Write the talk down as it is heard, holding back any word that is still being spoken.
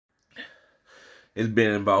It's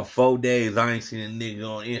been about 4 days. I ain't seen a nigga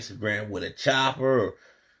on Instagram with a chopper or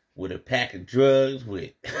with a pack of drugs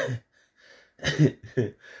with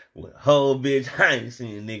with a whole bitch. I ain't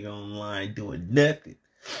seen a nigga online doing nothing.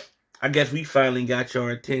 I guess we finally got your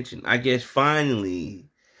attention. I guess finally,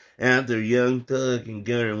 after Young Thug and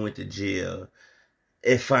Gunna went to jail,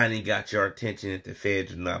 it finally got your attention that the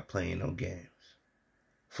feds are not playing no games.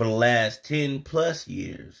 For the last 10 plus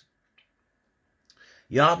years,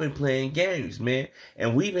 y'all been playing games, man.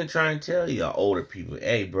 And we've been trying to tell y'all older people,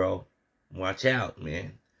 hey, bro, watch out,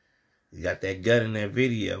 man. You got that gun in that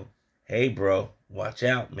video. Hey, bro, watch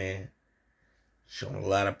out, man. Showing a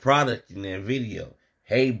lot of product in that video.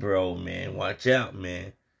 Hey, bro, man, watch out,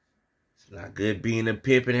 man. It's not good being a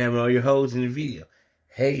pimp and having all your hoes in the video.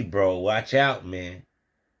 Hey, bro, watch out, man.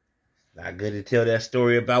 It's not good to tell that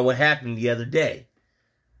story about what happened the other day.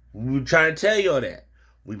 We were trying to tell y'all that.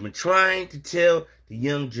 We've been trying to tell the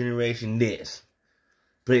young generation this.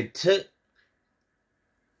 But it took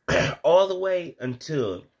all the way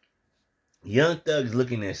until Young Thug's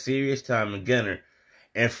looking at serious time and Gunna,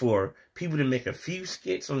 and for people to make a few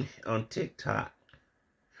skits on TikTok,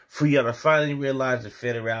 for y'all to finally realize the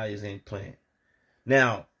federalities ain't playing.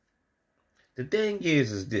 Now, the thing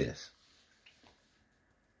is this.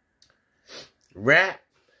 Rap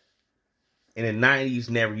in the 90s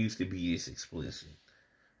never used to be this explicit.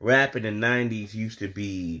 Rap in the 90s used to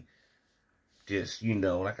be just,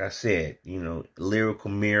 like I said,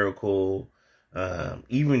 lyrical miracle.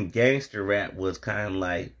 Even gangster rap was kind of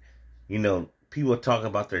like, people talk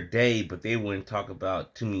about their day, but they wouldn't talk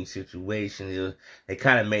about too many situations. They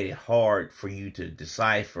kind of made it hard for you to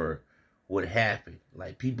decipher what happened.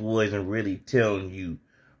 Like, people wasn't really telling you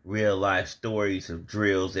real life stories of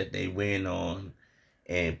drills that they went on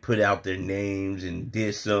and put out their names and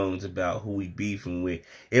diss songs about who we beefing with.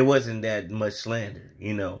 It wasn't that much slander,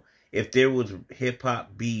 If there was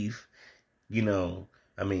hip-hop beef, the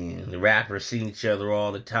rappers seen each other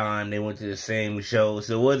all the time. They went to the same shows.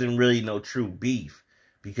 So it wasn't really no true beef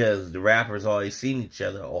because the rappers always seen each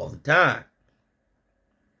other all the time.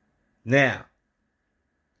 Now,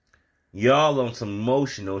 y'all on some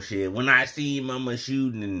emotional shit. When I see mama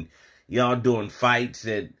shooting and y'all doing fights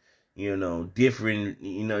at, different,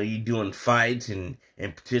 you doing fights and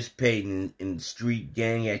participating in street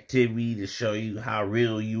gang activity to show you how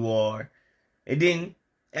real you are. And then,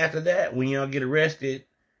 after that, when y'all get arrested,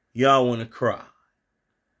 y'all want to cry.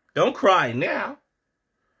 Don't cry now.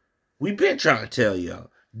 We been trying to tell y'all.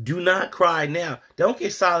 Do not cry now. Don't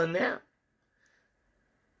get silent now.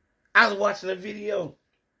 I was watching a video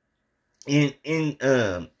in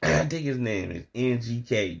I think his name is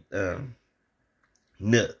NGK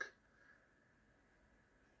Nook.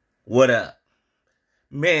 What up?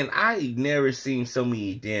 Man, I never seen so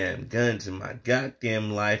many damn guns in my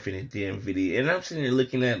goddamn life in a damn video. And I'm sitting there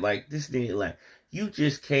looking at like this thing like, you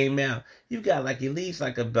just came out. You got like at least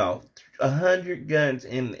like about 100 guns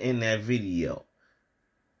in that video.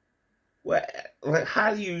 What? Like,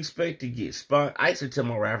 how do you expect to get spot? I used to tell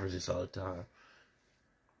my rappers this all the time.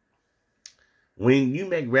 When you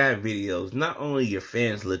make rap videos, not only your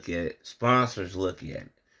fans look at it, sponsors look at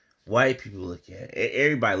it. White people look at it.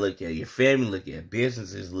 Everybody look at it. Your family look at it.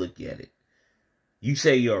 Businesses look at it. You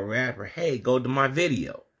say you're a rapper. Hey, go to my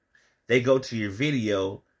video. They go to your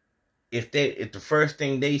video. If the first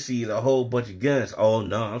thing they see is a whole bunch of guns, oh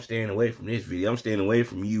no, I'm staying away from this video. I'm staying away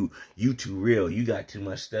from you. You too real. You got too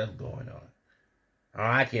much stuff going on. Oh,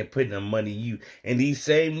 I can't put no money in you. And these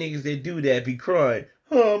same niggas that do that be crying.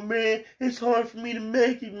 Oh, man, it's hard for me to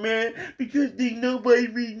make it, man, because nobody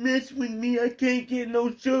really mess with me. I can't get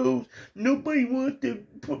no shows. Nobody wants to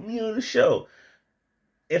put me on a show.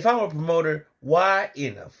 If I'm a promoter, why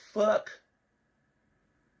in the fuck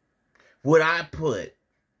would I put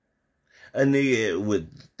a nigga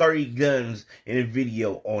with 30 guns in a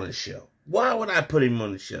video on a show? Why would I put him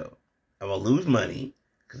on the show? I'm going to lose money.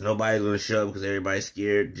 Because nobody's going to show up because everybody's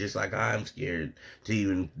scared, just like I'm scared to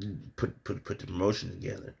even put the promotion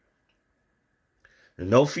together. And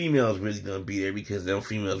no females really going to be there because no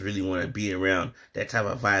females really want to be around that type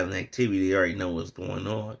of violent activity. They already know what's going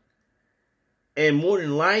on. And more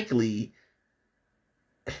than likely,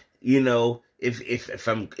 if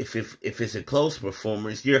it's a close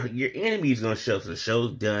performance, your enemy's going to show up. So the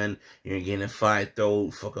show's done. You're getting a fight,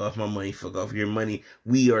 fuck off my money, fuck off your money.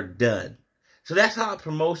 We are done. So that's how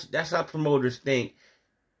promoters think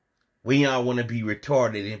when y'all want to be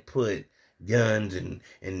retarded and put guns and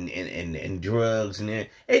drugs and then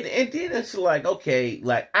it's like, okay,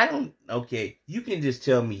 you can just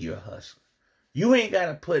tell me you're a hustler. You ain't got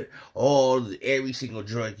to put every single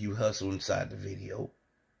drug you hustle inside the video.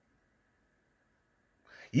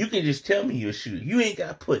 You can just tell me you're a shooter. You ain't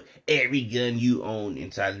got to put every gun you own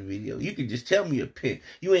inside the video. You can just tell me you're a pimp.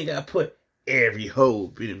 You ain't got to put every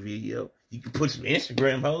hoe in the video. You can put some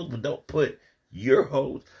Instagram hoes, but don't put your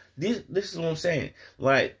hoes. This is what I'm saying.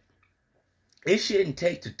 Like, it shouldn't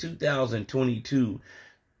take to 2022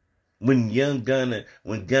 when Gunna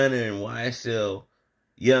and YSL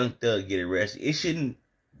Young Thug get arrested. It shouldn't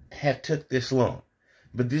have took this long.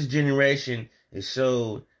 But this generation is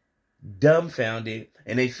so dumbfounded,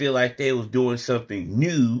 and they feel like they was doing something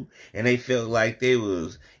new, and they felt like they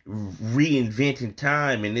was reinventing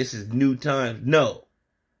time, and this is new times. No.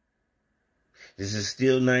 This is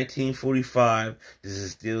still 1945. This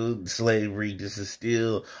is still slavery. This is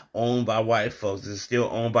still owned by white folks. This is still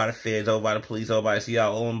owned by the feds, owned by the police, owned by the CIA,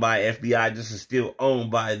 owned by FBI. This is still owned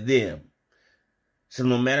by them. So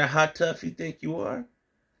no matter how tough you think you are,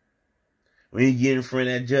 when you get in front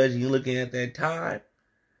of that judge and you're looking at that time,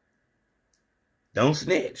 don't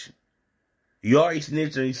snitch. You already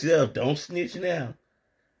snitched on yourself. Don't snitch now.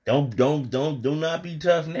 Do not be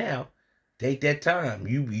tough now. Take that time.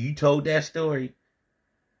 You told that story.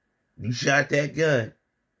 You shot that gun.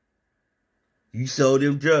 You sold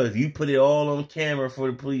them drugs. You put it all on camera for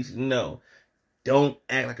the police to know. Don't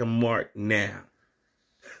act like a mark now.